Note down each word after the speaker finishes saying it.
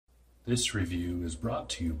This review is brought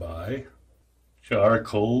to you by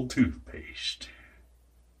Charcoal Toothpaste.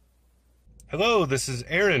 Hello, this is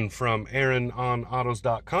Aaron from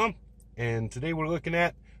AaronOnAutos.com, and today we're looking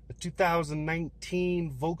at the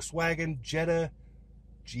 2019 Volkswagen Jetta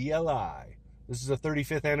GLI. This is a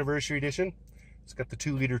 35th anniversary edition. It's got the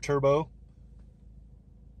 2-liter turbo,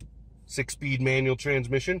 6-speed manual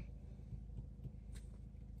transmission.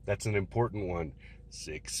 That's an important one.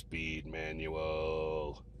 6-speed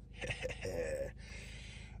manual.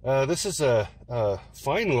 This is a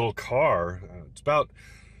fine little car. It's about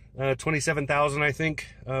 27,000, I think,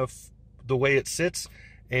 the way it sits,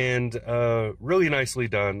 and really nicely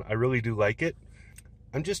done. I really do like it.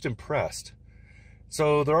 I'm just impressed.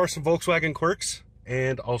 So there are some Volkswagen quirks,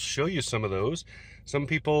 and I'll show you some of those. Some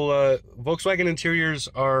people, Volkswagen interiors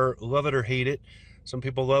are love it or hate it. Some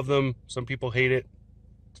people love them, some people hate it.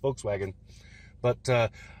 It's Volkswagen.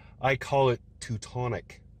 But I call it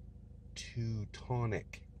Teutonic.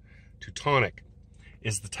 Teutonic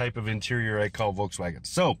is the type of interior I call Volkswagen.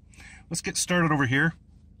 So let's get started over here.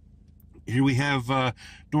 Here we have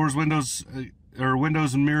doors, windows, or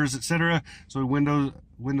windows and mirrors, etc. So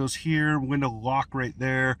windows here, window lock right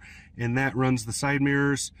there, and that runs the side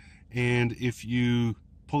mirrors. And if you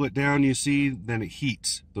pull it down, you see, then it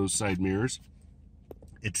heats those side mirrors.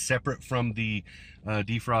 It's separate from the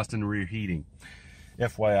defrost and rear heating.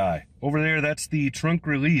 FYI. Over there, that's the trunk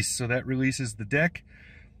release, so that releases the deck.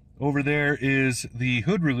 Over there is the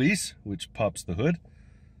hood release, which pops the hood.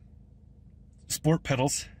 Sport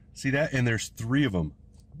pedals, see that? And there's 3 of them.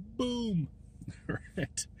 Boom!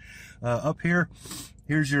 Right. Up here,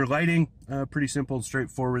 here's your lighting. Pretty simple and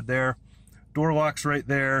straightforward there. Door locks right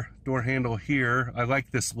there. Door handle here. I like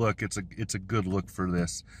this look. It's a good look for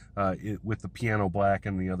this, with the piano black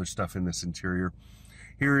and the other stuff in this interior.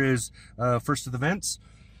 Here is first of the vents.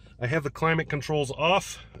 I have the climate controls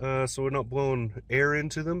off, so we're not blowing air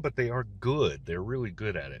into them, but they are good. They're really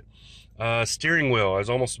good at it. Steering wheel. I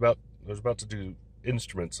was about to do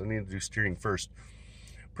instruments. I need to do steering first.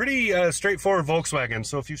 Pretty straightforward Volkswagen.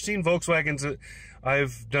 So if you've seen Volkswagens that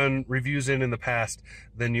I've done reviews in the past,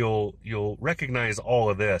 then you'll recognize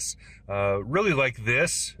all of this. Really like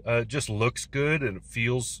this. It just looks good, and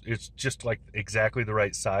it's just like exactly the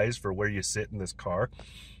right size for where you sit in this car.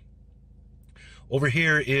 Over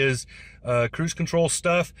here is cruise control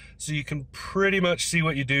stuff, so you can pretty much see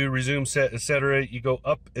what you do, resume, set, etc. You go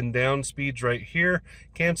up and down speeds right here,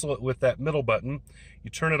 cancel it with that middle button. You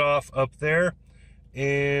turn it off up there,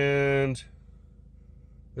 and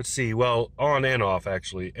let's see, well, on and off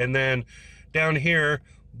actually. And then down here,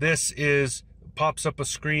 this pops up a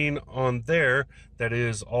screen on there that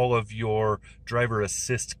is all of your driver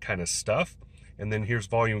assist kind of stuff. And then here's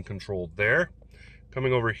volume control there.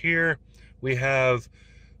 Coming over here, we have,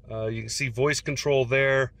 you can see voice control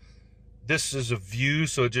there. This is a view,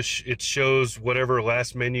 so it shows whatever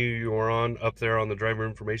last menu you're on up there on the driver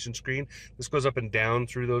information screen. This goes up and down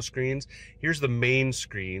through those screens. Here's the main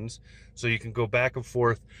screens, so you can go back and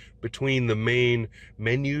forth between the main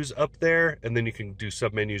menus up there, and then you can do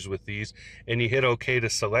submenus with these. And you hit OK to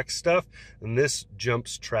select stuff, and this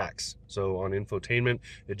jumps tracks. So on infotainment,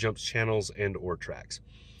 it jumps channels and or tracks.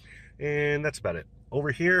 And that's about it.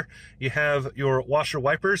 Over here, you have your washer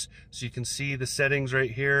wipers, so you can see the settings right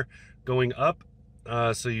here going up.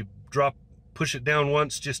 So you push it down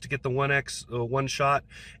once just to get the 1x, one shot,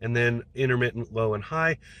 and then intermittent, low and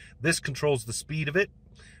high. This controls the speed of it,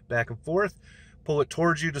 back and forth. Pull it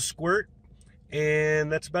towards you to squirt, and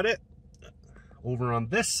that's about it. Over on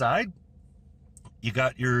this side, you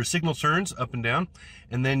got your signal turns up and down,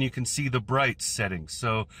 and then you can see the brights settings.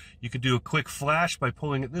 So you can do a quick flash by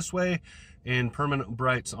pulling it this way, and permanent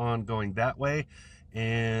brights on going that way,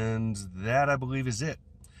 and that, I believe, is it.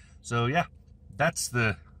 So yeah, that's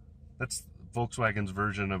Volkswagen's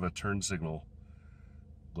version of a turn signal.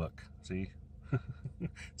 Look, see?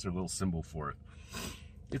 It's a little symbol for it.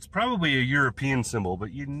 It's probably a European symbol,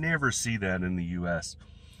 but you never see that in the US.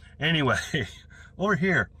 Anyway, over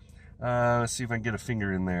here, let's see if I can get a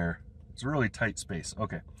finger in there. It's a really tight space.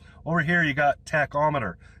 Okay. Over here, you got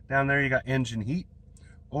tachometer. Down there, you got engine heat.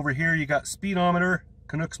 Over here, you got speedometer,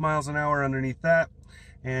 Canucks miles an hour underneath that.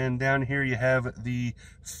 And down here, you have the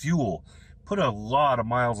fuel. Put a lot of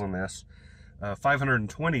miles on this.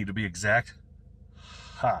 520 to be exact.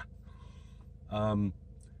 Ha.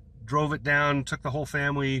 Drove it down, took the whole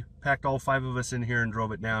family, packed all 5 of us in here and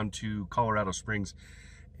drove it down to Colorado Springs.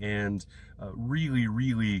 And really,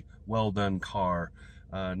 really well done car.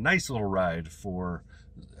 Nice little ride for,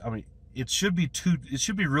 I mean, it should be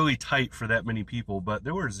really tight for that many people, but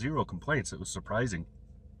there were 0 complaints. It was surprising.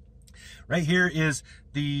 Right here is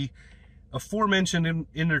the aforementioned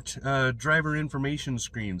driver information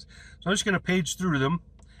screens. So I'm just going to page through them,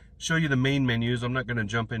 show you the main menus. I'm not going to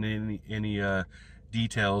jump into any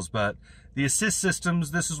details, but the assist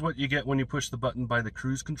systems, this is what you get when you push the button by the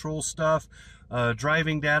cruise control stuff.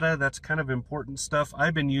 Driving data, that's kind of important stuff.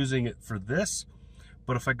 I've been using it for this,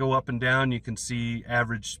 but if I go up and down, you can see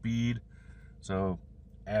average speed. So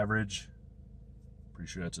average, pretty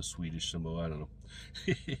sure that's a Swedish symbol, I don't know.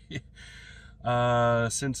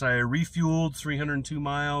 Since I refueled 302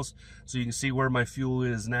 miles, so you can see where my fuel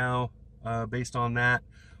is now based on that,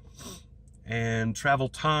 and travel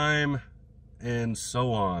time, and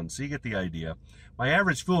so on. So you get the idea. My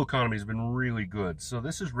average fuel economy has been really good. So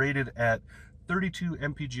this is rated at 32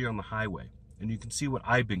 mpg on the highway, and you can see what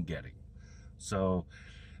I've been getting. So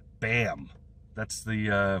bam, that's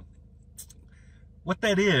the what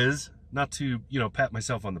that is. Not to, you know, pat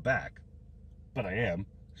myself on the back, but I am.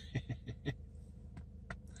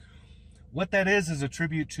 What that is a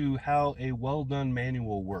tribute to how a well-done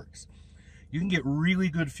manual works. You can get really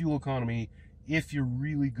good fuel economy if you're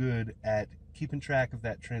really good at keeping track of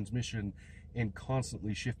that transmission and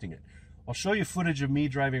constantly shifting it. I'll show you footage of me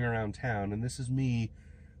driving around town, and this is me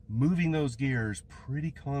moving those gears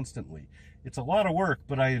pretty constantly. It's a lot of work,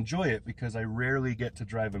 but I enjoy it because I rarely get to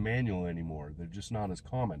drive a manual anymore. They're just not as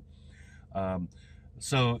common.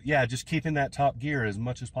 So yeah, just keeping that top gear as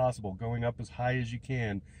much as possible, going up as high as you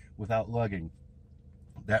can without lugging.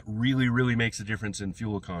 That really, really makes a difference in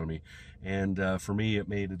fuel economy. And for me, it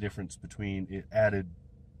made a difference between, it added,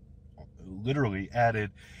 literally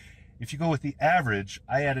added, if you go with the average,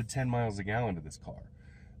 I added 10 miles a gallon to this car.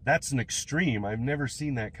 That's an extreme. I've never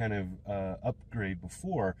seen that kind of upgrade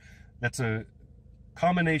before. That's a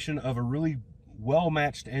combination of a really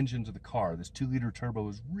well-matched engine to the car. This 2-liter turbo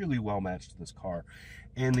is really well-matched to this car,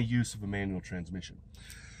 and the use of a manual transmission.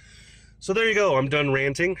 So there you go. I'm done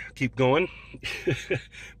ranting. Keep going.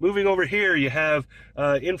 Moving over here, you have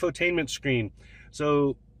infotainment screen.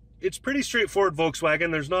 So it's pretty straightforward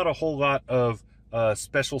Volkswagen. There's not a whole lot of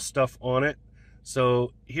special stuff on it.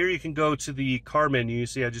 So here you can go to the car menu. You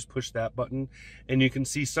see I just pushed that button, and you can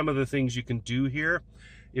see some of the things you can do here.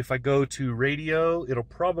 If I go to radio, it'll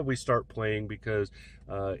probably start playing because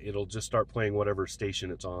it'll just start playing whatever station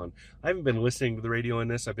it's on. I haven't been listening to the radio in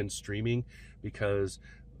this. I've been streaming because,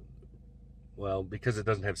 well, because it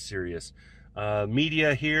doesn't have Sirius.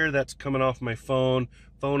 Media here, that's coming off my phone.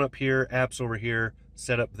 Phone up here, apps over here,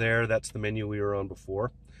 set up there. That's the menu we were on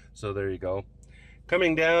before. So there you go.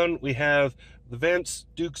 Coming down, we have the vents,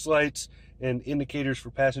 Duke's lights, and indicators for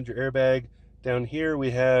passenger airbag. Down here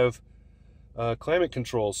we have climate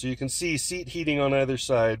control, so you can see seat heating on either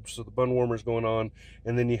side, so the bun warmer's going on,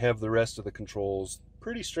 and then you have the rest of the controls.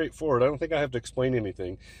 Pretty straightforward. I don't think I have to explain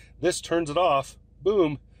anything. This turns it off,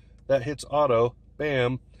 boom, that hits auto,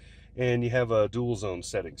 bam, and you have a dual zone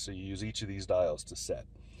setting, so you use each of these dials to set.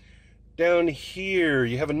 Down here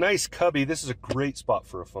you have a nice cubby. This is a great spot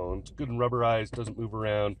for a phone. It's good and rubberized, doesn't move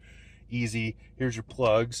around, easy. Here's your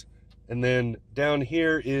plugs, and then down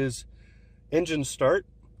here is engine start.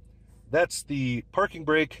 That's the parking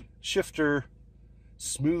brake, shifter,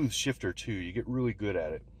 smooth shifter too. You get really good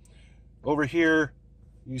at it. Over here,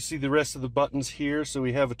 you see the rest of the buttons here. So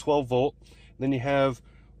we have a 12 volt. Then you have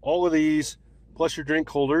all of these, plus your drink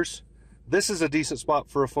holders. This is a decent spot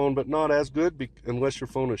for a phone, but not as good unless your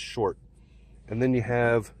phone is short. And then you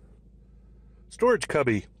have storage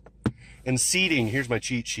cubby and seating. Here's my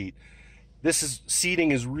cheat sheet.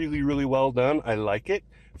 Seating is really, really well done. I like it.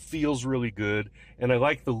 Feels really good, and I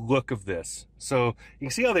like the look of this. So you can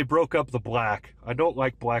see how they broke up the black. I don't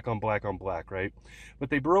like black on black on black, right? But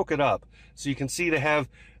they broke it up. So you can see they have,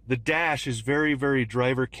 the dash is very, very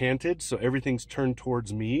driver canted, so everything's turned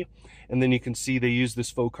towards me. And then you can see they use this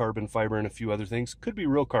faux carbon fiber and a few other things. Could be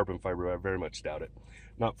real carbon fiber, I very much doubt it.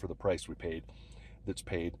 Not for the price we paid, that's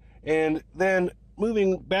paid. And then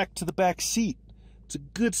moving back to the back seat. It's a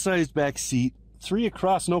good sized back seat. 3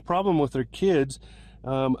 across, no problem with their kids.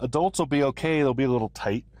 Adults will be okay, they'll be a little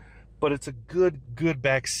tight, but it's a good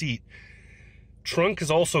back seat. Trunk is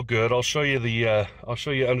also good. I'll show you the I'll show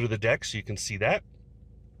you under the deck so you can see that.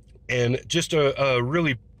 And just a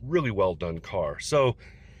really, really well done car. So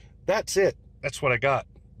that's it. That's what I got.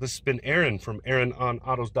 This has been Aaron from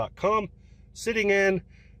AaronOnAutos.com, sitting in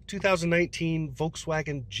 2019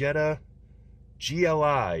 Volkswagen Jetta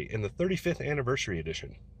GLI in the 35th anniversary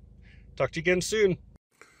edition. Talk to you again soon.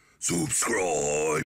 Subscribe.